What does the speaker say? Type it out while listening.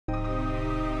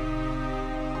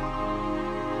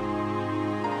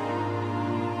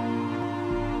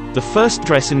The first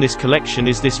dress in this collection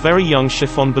is this very young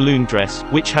chiffon balloon dress,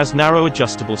 which has narrow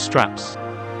adjustable straps.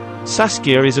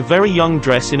 Saskia is a very young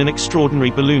dress in an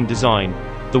extraordinary balloon design.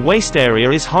 The waist area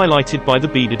is highlighted by the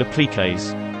beaded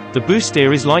appliques. The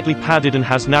bustier is lightly padded and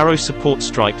has narrow support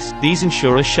stripes, these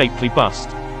ensure a shapely bust.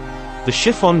 The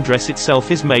chiffon dress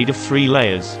itself is made of 3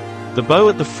 layers. The bow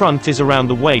at the front is around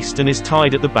the waist and is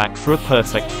tied at the back for a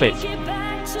perfect fit.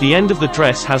 The end of the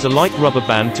dress has a light rubber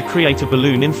band to create a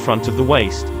balloon in front of the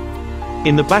waist.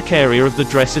 In the back area of the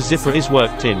dress a zipper is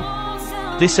worked in.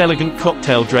 This elegant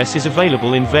cocktail dress is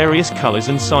available in various colors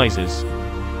and sizes.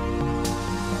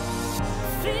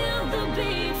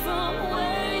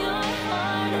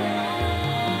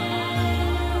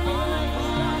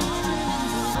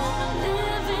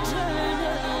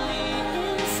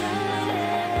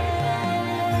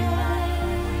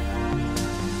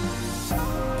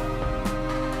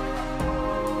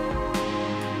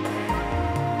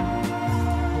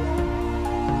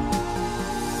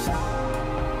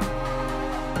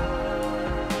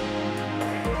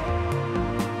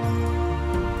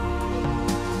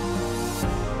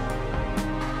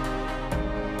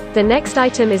 The next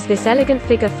item is this elegant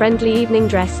figure-friendly evening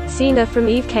dress, Sina from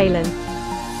Yves Calin.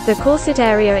 The corset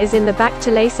area is in the back to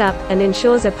lace up, and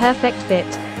ensures a perfect fit.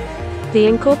 The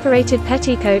incorporated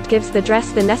petticoat gives the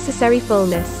dress the necessary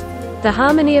fullness. The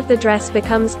harmony of the dress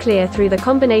becomes clear through the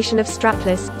combination of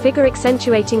strapless,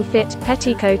 figure-accentuating fit,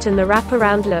 petticoat and the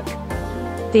wrap-around look.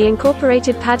 The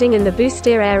incorporated padding in the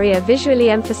bustier area visually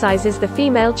emphasizes the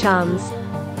female charms.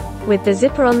 With the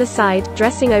zipper on the side,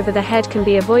 dressing over the head can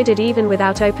be avoided even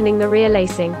without opening the rear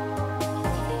lacing.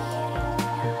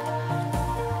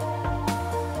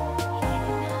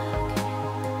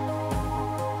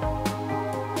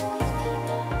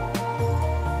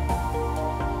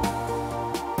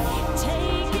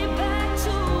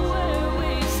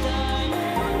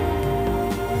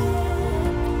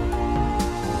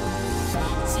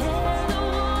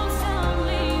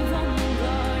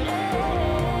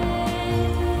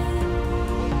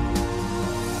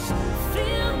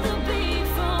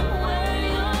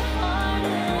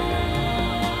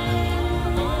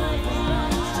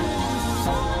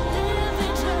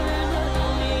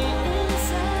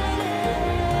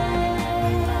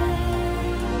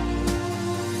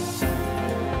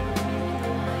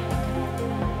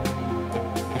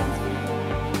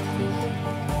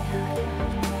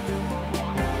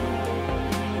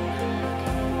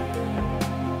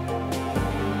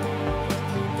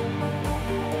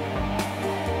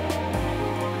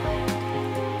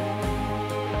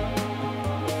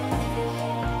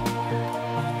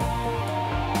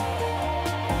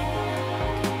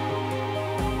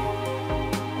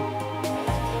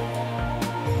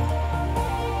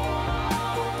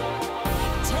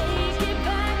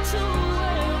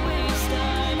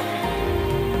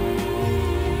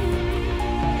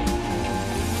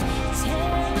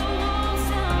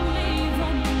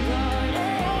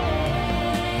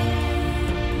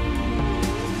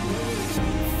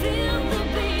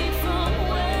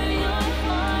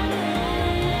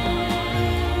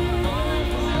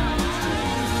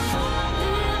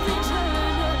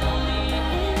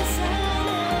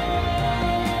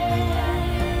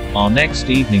 Our next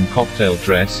evening cocktail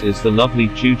dress is the lovely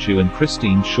JuJu and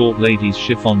Christine short ladies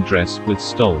chiffon dress with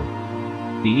stole.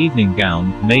 The evening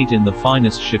gown, made in the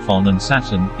finest chiffon and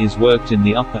satin, is worked in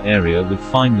the upper area with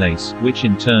fine lace, which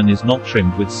in turn is not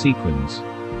trimmed with sequins.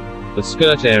 The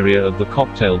skirt area of the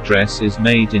cocktail dress is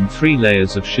made in 3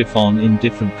 layers of chiffon in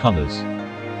different colors.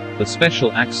 The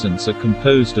special accents are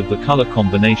composed of the color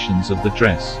combinations of the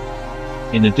dress.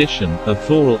 In addition, a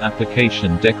floral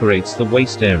application decorates the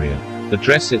waist area. The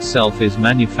dress itself is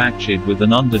manufactured with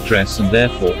an underdress and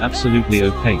therefore absolutely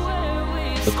opaque.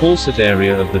 The corset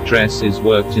area of the dress is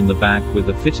worked in the back with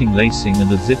a fitting lacing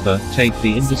and a zipper, take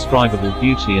the indescribable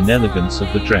beauty and elegance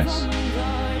of the dress.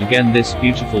 Again, this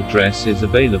beautiful dress is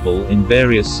available in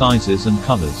various sizes and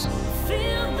colors.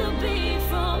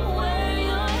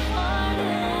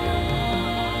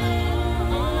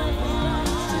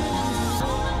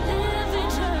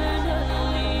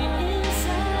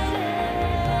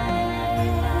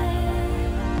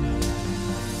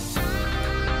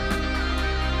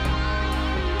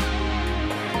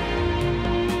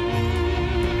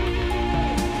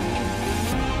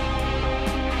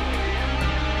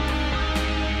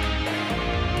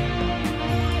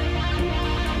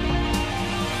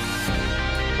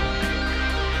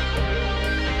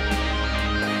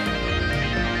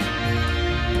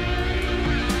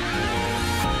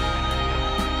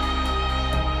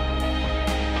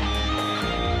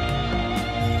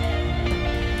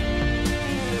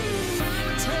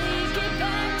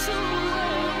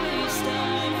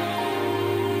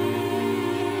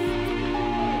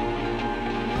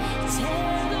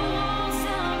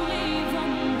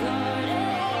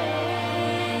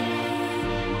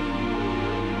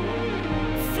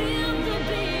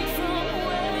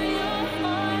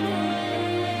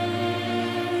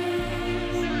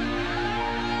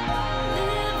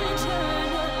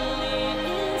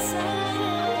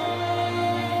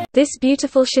 This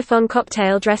beautiful chiffon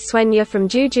cocktail dress soigne from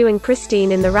JuJu and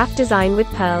Christine in the wrap design with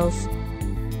pearls.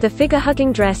 The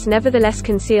figure-hugging dress nevertheless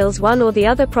conceals one or the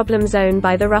other problem zone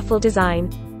by the ruffle design.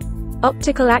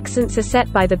 Optical accents are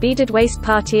set by the beaded waist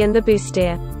party and the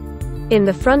bustier. In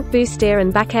the front bustier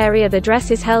and back area the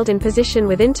dress is held in position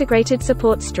with integrated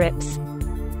support strips.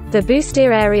 The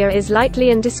bustier area is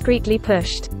lightly and discreetly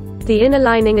pushed. The inner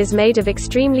lining is made of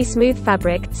extremely smooth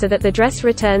fabric, so that the dress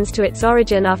returns to its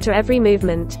origin after every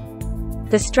movement.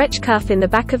 The stretch cuff in the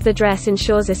back of the dress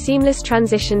ensures a seamless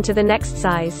transition to the next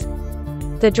size.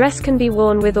 The dress can be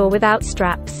worn with or without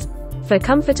straps. For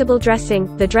comfortable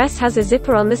dressing, the dress has a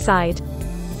zipper on the side.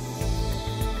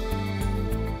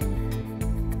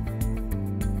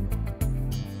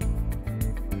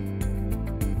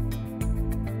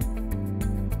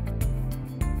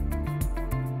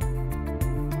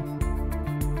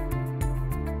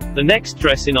 The next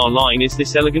dress in our line is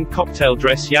this elegant cocktail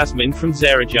dress Yasmin from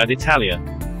Zerajad Italia.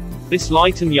 This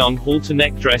light and young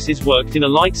halter-neck dress is worked in a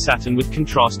light satin with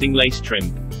contrasting lace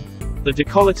trim. The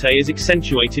décolleté is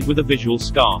accentuated with a visual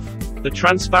scarf. The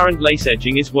transparent lace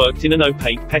edging is worked in an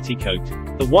opaque petticoat.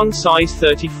 The one size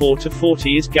 34 to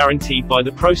 40 is guaranteed by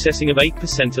the processing of 8%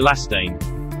 elastane.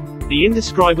 The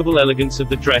indescribable elegance of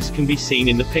the dress can be seen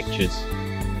in the pictures.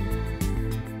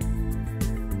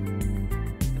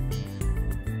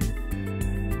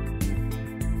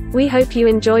 We hope you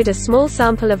enjoyed a small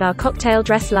sample of our cocktail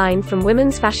dress line from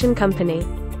Women's Fashion Company.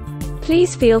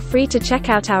 Please feel free to check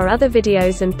out our other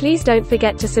videos and please don't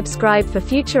forget to subscribe for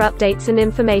future updates and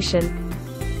information.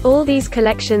 All these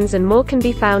collections and more can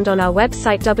be found on our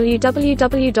website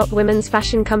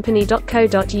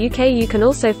www.womensfashioncompany.co.uk. You can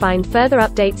also find further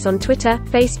updates on Twitter,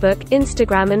 Facebook,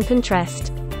 Instagram and Pinterest.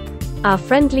 Our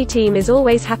friendly team is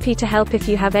always happy to help if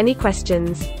you have any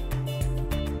questions.